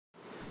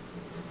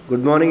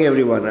Good morning,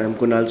 everyone. I'm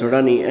Kunal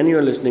Sodani, and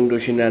you're listening to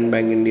Shinhan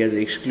Bank India's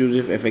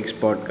exclusive FX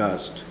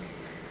podcast.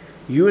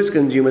 US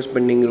consumer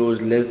spending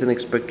rose less than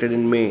expected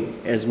in May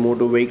as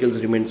motor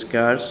vehicles remained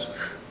scarce,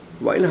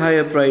 while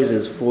higher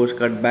prices forced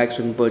cutbacks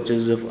on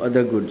purchases of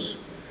other goods,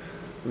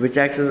 which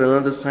acts as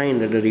another sign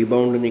that a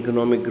rebound in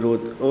economic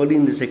growth early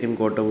in the second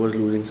quarter was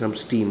losing some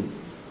steam.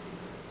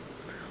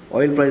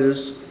 Oil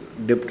prices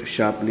dipped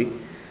sharply,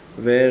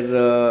 where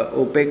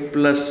OPEC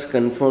Plus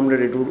confirmed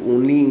that it would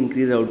only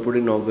increase output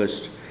in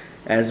August,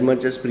 as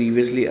much as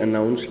previously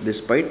announced,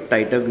 despite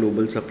tighter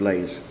global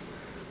supplies.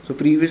 So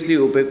previously,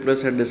 OPEC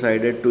Plus had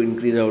decided to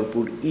increase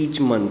output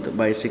each month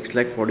by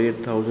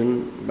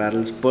 648,000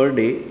 barrels per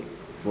day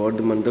for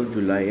the month of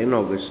July and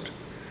August.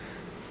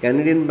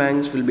 Canadian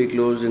banks will be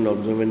closed in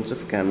observance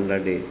of Canada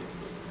Day.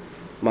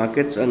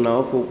 Markets are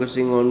now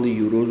focusing on the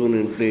Eurozone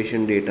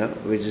inflation data,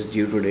 which is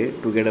due today,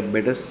 to get a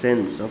better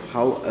sense of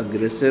how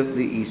aggressive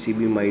the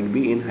ECB might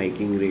be in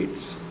hiking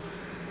rates.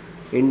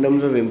 In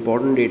terms of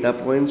important data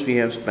points, we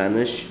have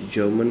Spanish,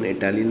 German,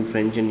 Italian,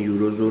 French, and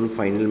Eurozone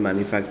final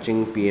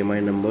manufacturing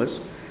PMI numbers.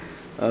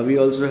 We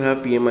also have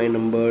PMI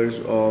numbers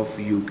of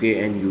UK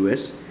and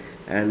US,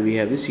 and we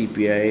have the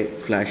CPI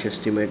flash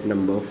estimate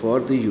number for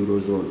the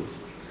Eurozone.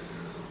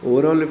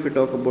 Overall, if we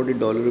talk about the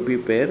dollar rupee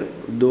pair,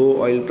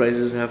 though oil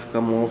prices have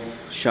come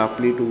off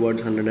sharply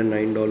towards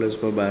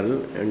 $109 per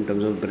barrel in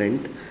terms of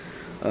Brent,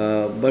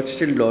 but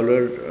still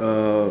dollar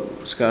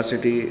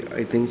scarcity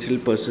I think still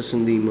persists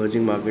in the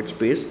emerging market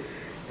space,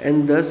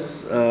 and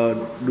thus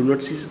do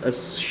not see a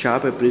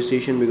sharp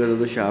appreciation because of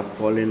the sharp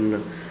fall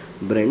in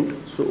Brent.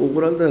 So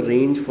overall, the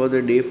range for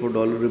the day for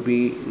dollar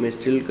rupee may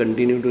still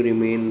continue to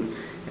remain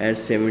as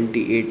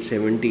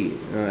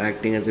 78.70,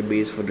 acting as a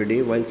base for the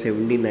day, while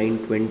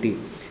 79.20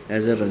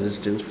 as a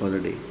resistance for the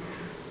day.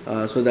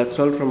 So that's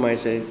all from my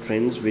side,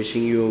 friends.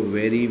 Wishing you a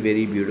very,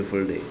 very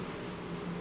beautiful day.